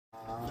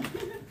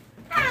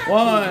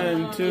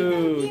1,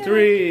 2,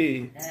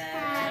 3.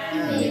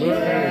 Happy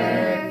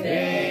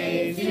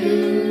birthday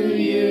to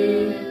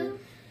you.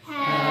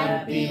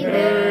 Happy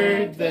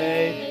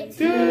birthday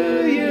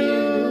to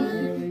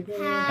you.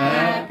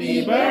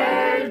 Happy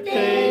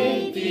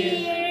birthday,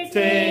 dear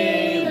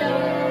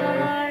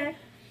Taylor.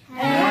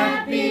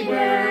 Happy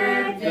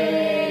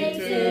birthday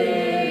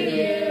to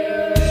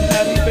you.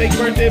 Happy fake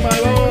birthday, my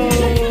boy.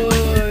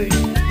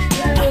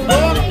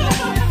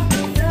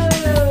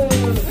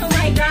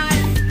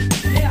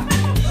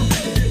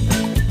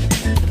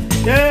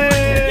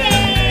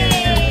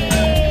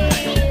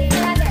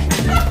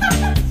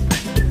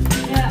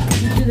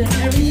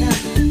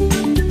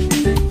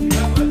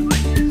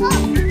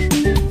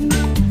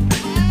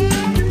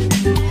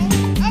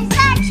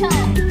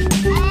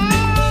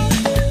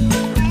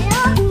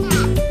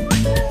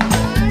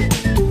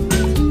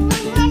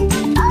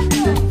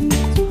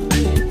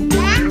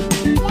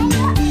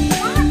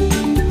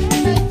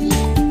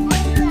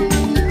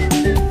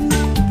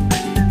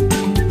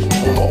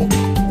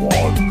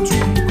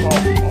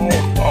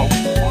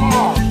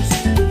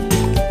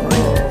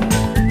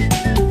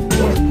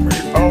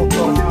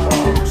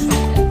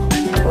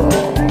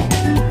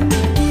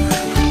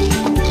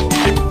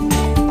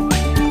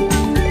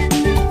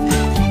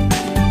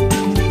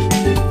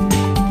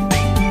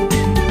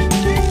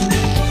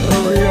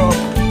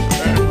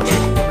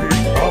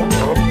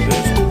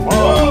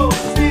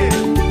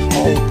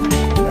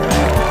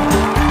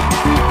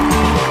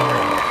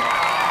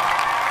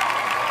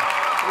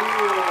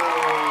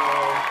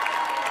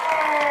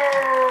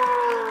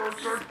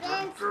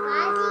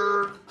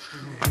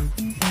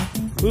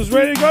 Who's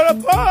ready to go to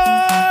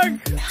park?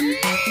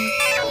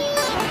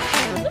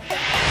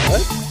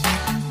 What?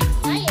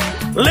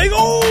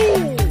 Lego!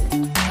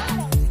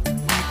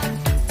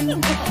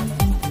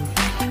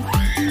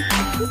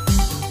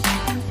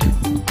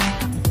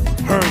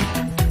 Hurry.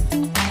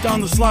 Down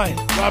the slide.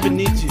 Robin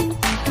needs you.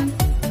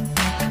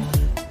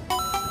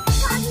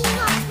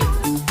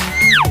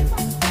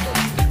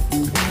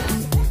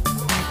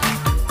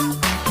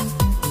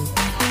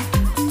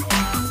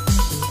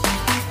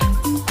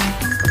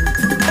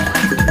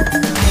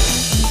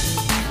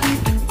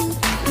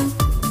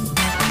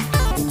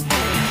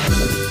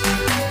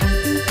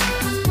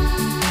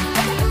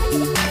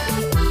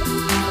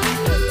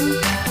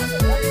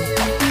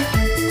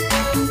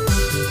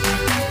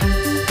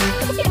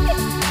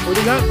 What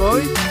do you got,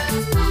 boy?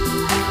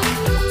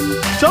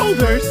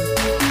 Shoulders.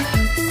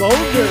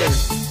 Soldiers.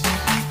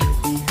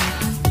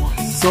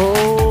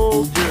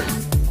 Soldier.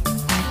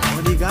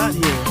 What do you got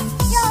here?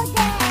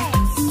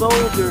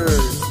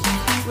 Soldiers.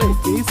 Wait,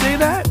 can you say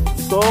that?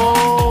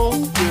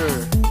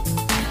 Soldier.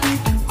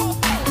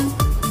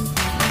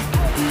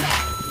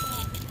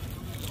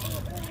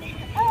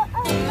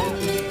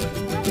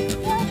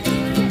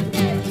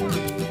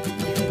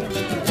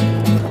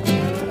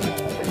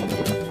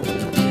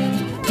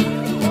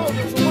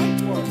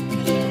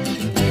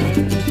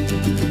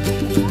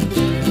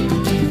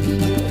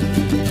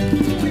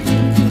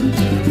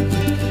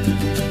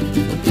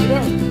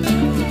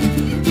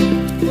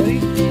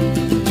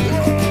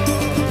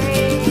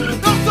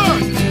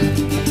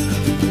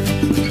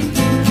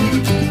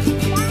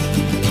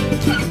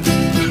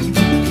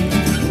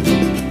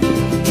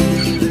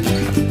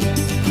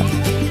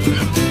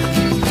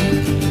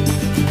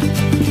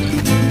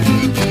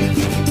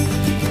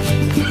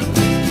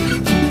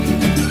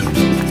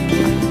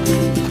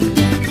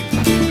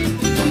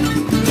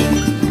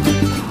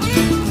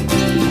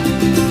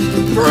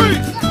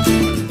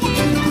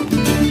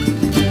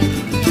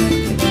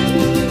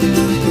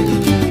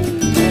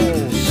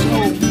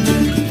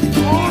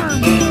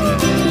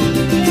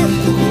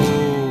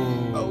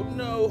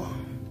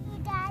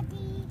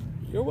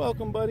 You're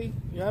welcome, buddy.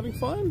 You having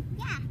fun?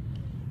 Yeah.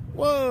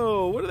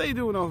 Whoa, what are they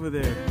doing over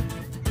there?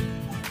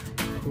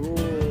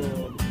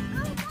 Cool.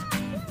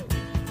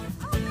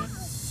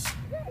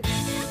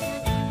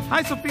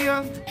 Hi,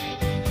 Sophia.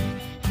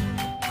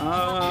 You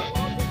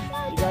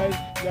guys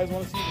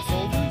want to see the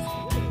soldiers?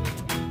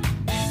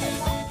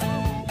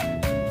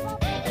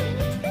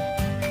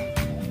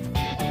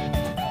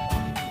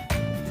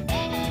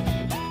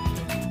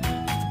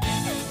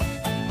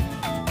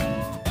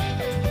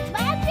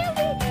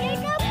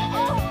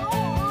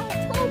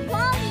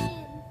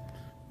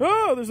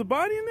 Oh, there's a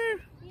body in there?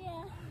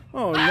 Yeah.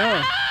 Oh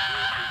no.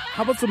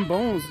 How about some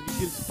bones?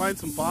 You can find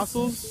some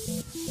fossils?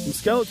 Some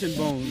skeleton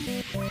bones.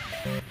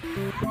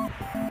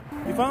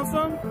 You found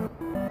some?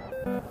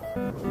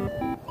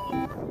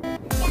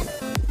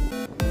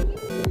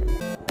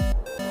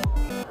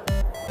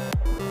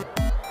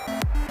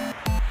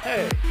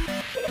 Hey.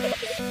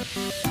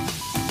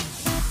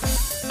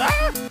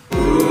 Ah!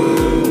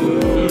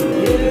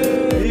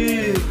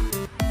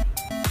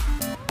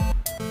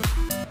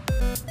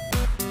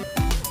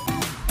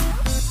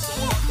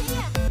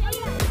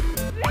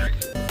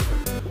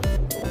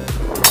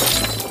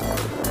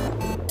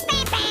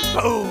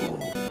 Oh!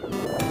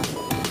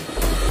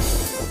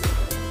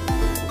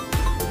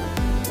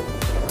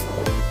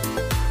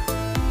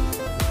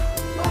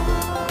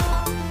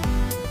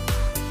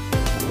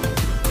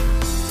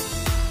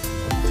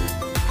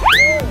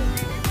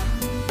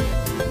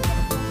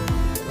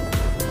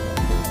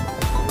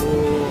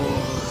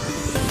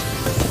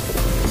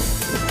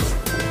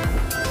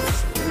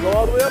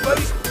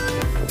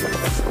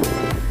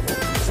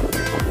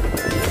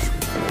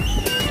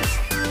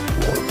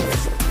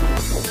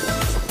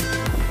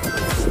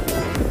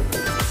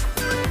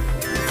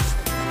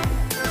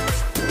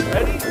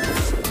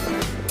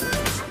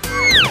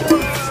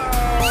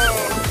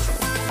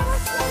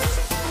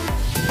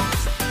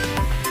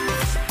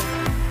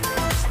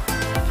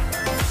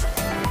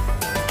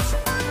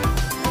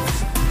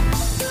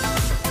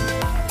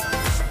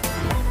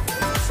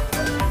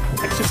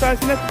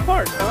 crashing at the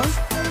park, huh?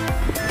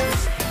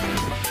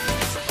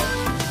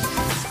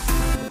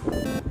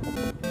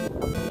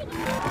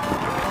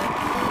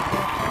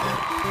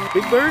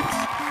 Big birds?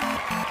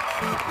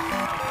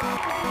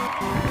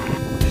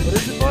 What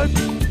is it, bud?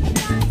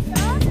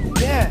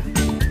 Yeah.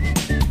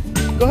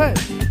 Go ahead.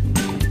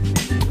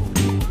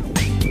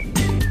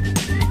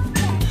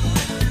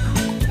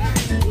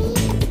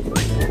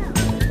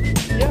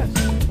 Yes.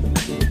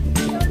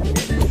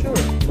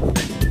 Sure.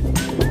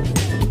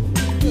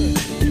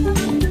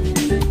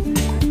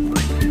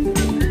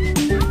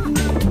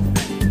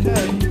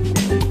 Okay.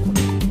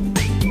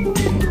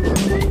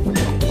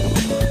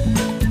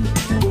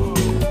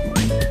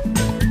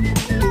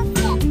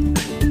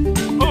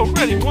 Oh,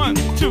 ready? 1,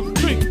 2,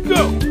 3,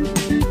 go!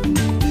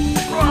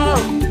 Whoa!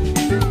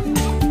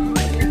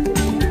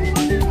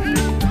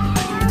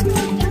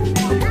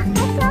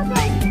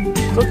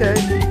 It's okay.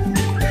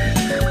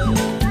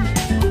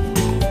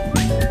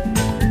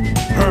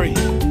 Hurry.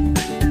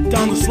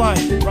 Down the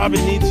slide.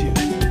 Robin needs you.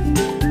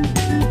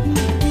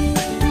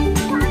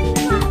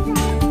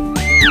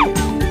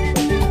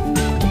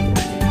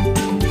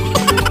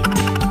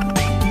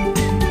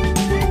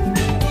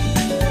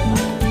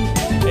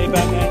 Hey,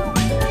 Batman.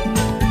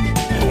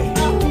 Hey.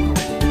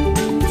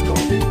 Let's go.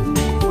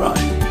 Run.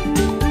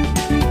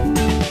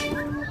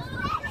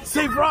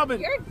 Save Robin.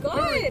 You're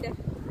good.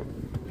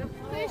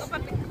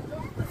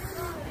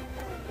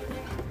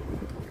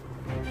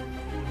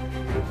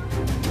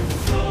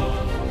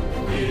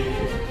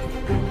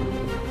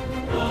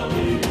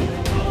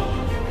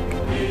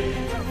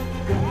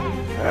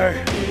 Hey,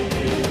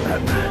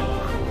 Batman.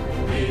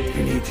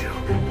 He needs you.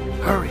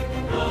 Hurry.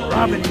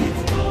 Robin needs you.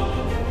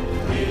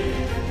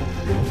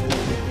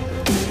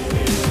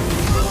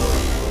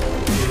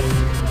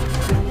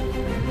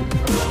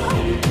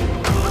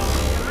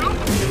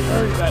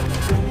 Hurry, Batman.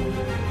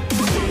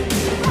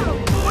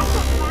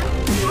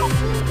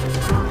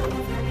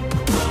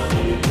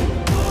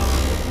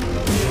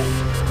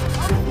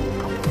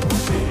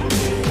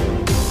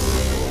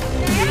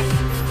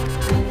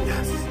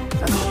 Yes,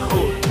 that's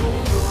cool.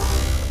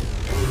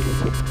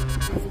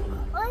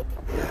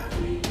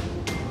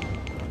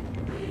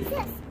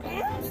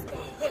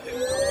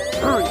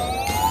 Hurry!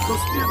 Go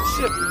steer the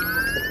ship!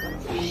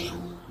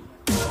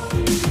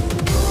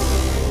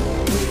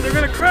 They're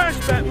gonna crash,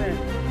 Batman!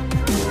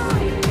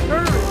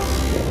 Hurry!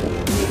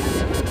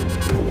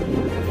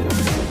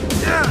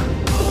 Yeah!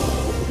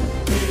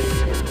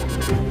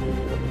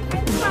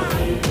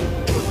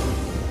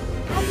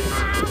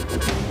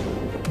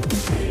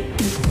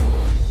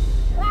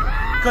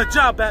 Good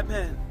job,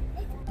 Batman!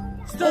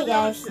 Hey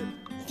guys,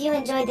 if you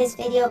enjoyed this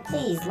video,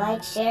 please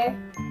like, share,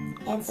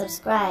 and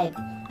subscribe.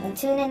 And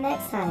tune in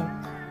next time.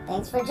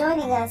 Thanks for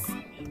joining us.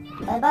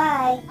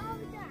 Bye-bye.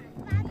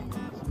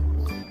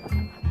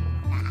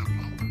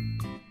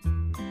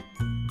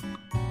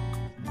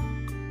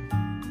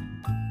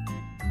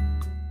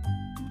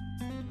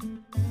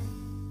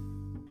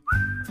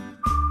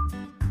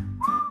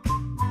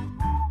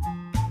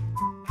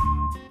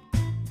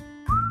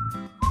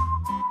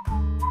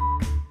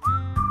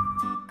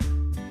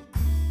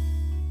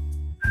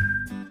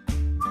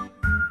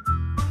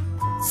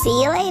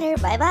 See you later.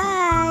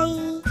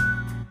 Bye-bye.